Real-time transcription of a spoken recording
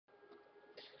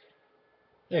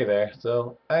Hey there.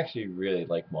 So I actually really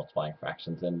like multiplying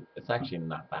fractions, and it's actually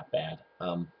not that bad.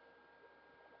 I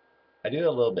do it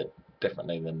a little bit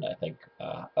differently than I think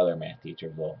other math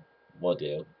teachers will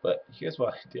do. But here's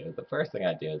what I do. The first thing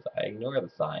I do is I ignore the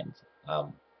signs,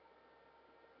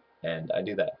 and I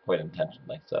do that quite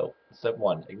intentionally. So step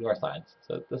one, ignore signs.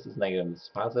 So this is negative and this is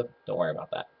positive. Don't worry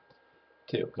about that.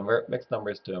 Two, convert mixed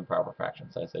numbers to improper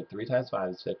fractions. So I say 3 times 5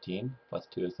 is 15, plus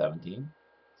 2 is 17.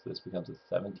 So this becomes a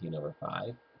 17 over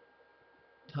 5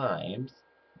 times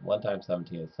 1 times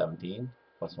 17 is 17,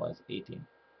 plus 1 is 18.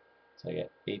 So I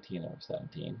get 18 over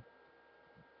 17.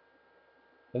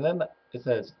 And then it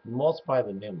says multiply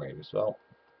the numerators. Well,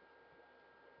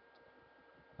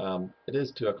 it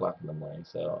is 2 o'clock in the morning,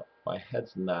 so my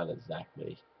head's not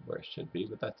exactly where it should be,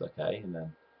 but that's okay. And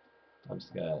then I'm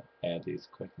just going to add these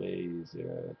quickly.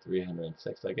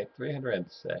 306. So I get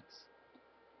 306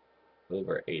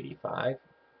 over 85.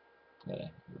 I'm going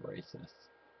to erase this.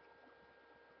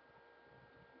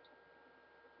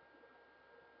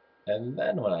 And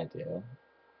then what I do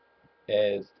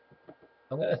is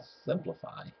I'm going to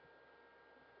simplify.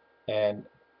 And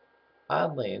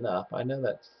oddly enough, I know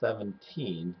that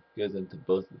 17 goes into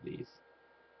both of these.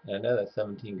 And I know that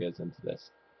 17 goes into this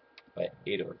by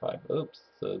 8 over 5. Oops,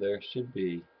 so there should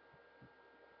be,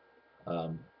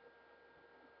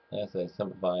 as I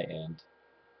simplify and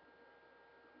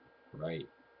write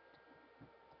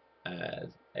as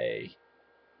a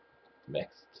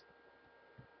mixed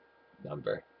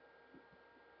number.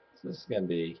 So this is going to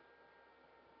be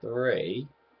 3,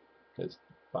 because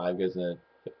 5 goes into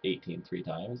 18 3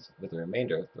 times, with a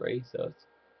remainder of 3, so it's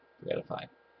 3 out of 5.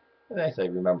 And then I say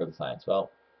remember the signs. Well,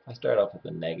 I start off with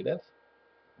a negative.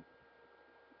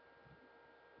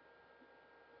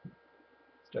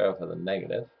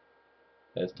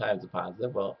 Is times a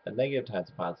positive. Well, a negative times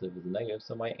a positive is a negative,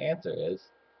 so my answer is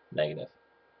negative.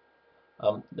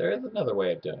 There is another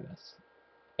way of doing this,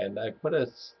 and I put a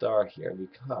star here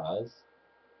because,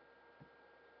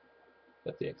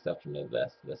 with the exception of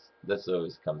this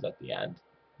always comes at the end.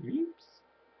 Oops.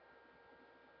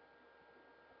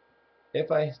 If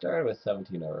I started with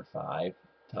 17 over 5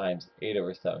 times 8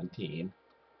 over 17,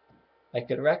 I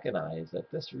could recognize that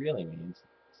this really means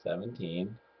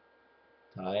 17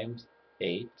 times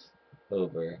 8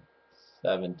 over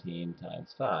 17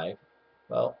 times 5.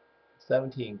 Well,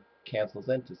 17 cancels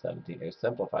into 17, or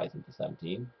simplifies into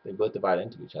 17. They both divide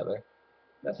into each other.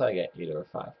 That's how I get 8 over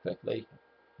 5 quickly,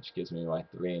 which gives me my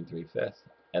 3 3/5.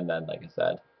 And then, like I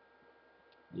said,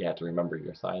 you have to remember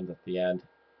your signs at the end.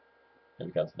 It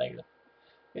becomes negative.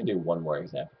 I'm going to do one more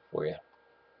example for you.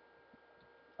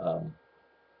 Um,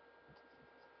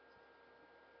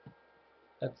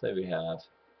 let's say we have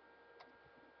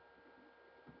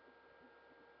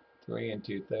 3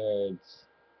 2/3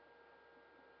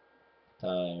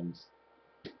 times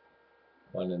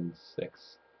 1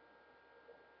 6.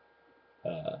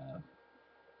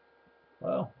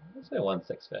 Well, let's say 1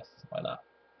 6/5. Why not?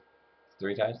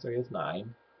 3 times 3 is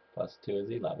 9, plus 2 is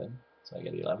 11, so I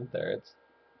get 11/3.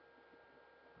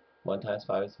 1 times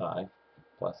 5 is 5,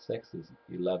 plus 6 is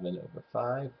 11 over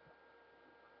 5.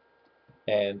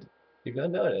 And you're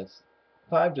going to notice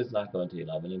 5 does not go into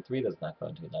 11, and 3 does not go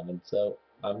into 11, so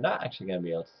I'm not actually going to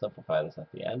be able to simplify this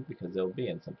at the end because it will be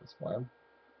in simplest form.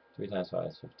 3 times 5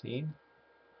 is 15.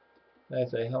 And I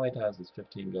say, how many times does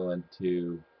 15 go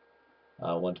into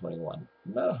 121?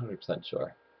 I'm not 100%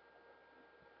 sure.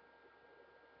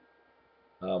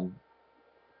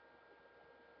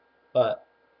 But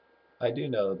I do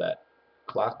know that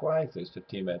clockwise there's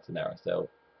 15 minutes an hour, so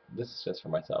this is just for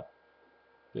myself.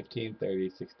 15, 30,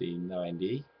 60,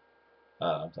 90.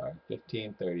 I'm sorry,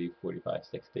 15, 30, 45,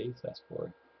 60. So that's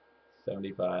for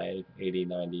 75, 80,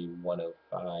 90,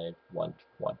 105,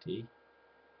 120.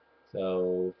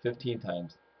 So 15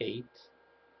 times 8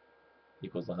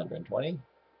 equals 120.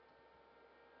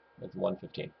 That's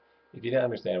 115. If you didn't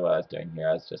understand what I was doing here,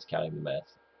 I was just counting the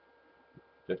minutes.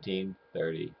 15,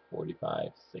 30,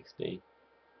 45, 60,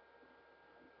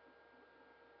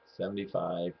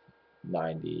 75,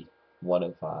 90,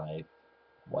 105,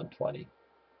 120.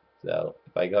 So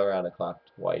if I go around the clock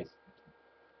twice,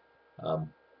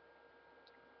 um,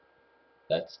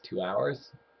 that's 2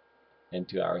 hours, and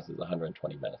 2 hours is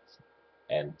 120 minutes.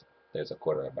 And there's a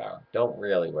quarter of an hour. Don't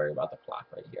really worry about the clock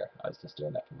right here. I was just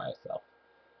doing that for myself.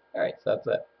 Alright, so that's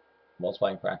it.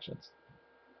 Multiplying fractions.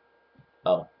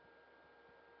 Oh,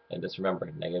 and just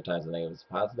remember, negative times a negative is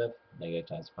positive, negative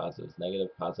times positive is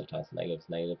negative, positive times negative is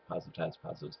negative, positive times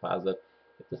positive is positive.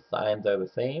 If the signs are the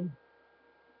same,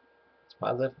 it's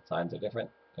positive. If signs are different,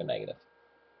 they're negative.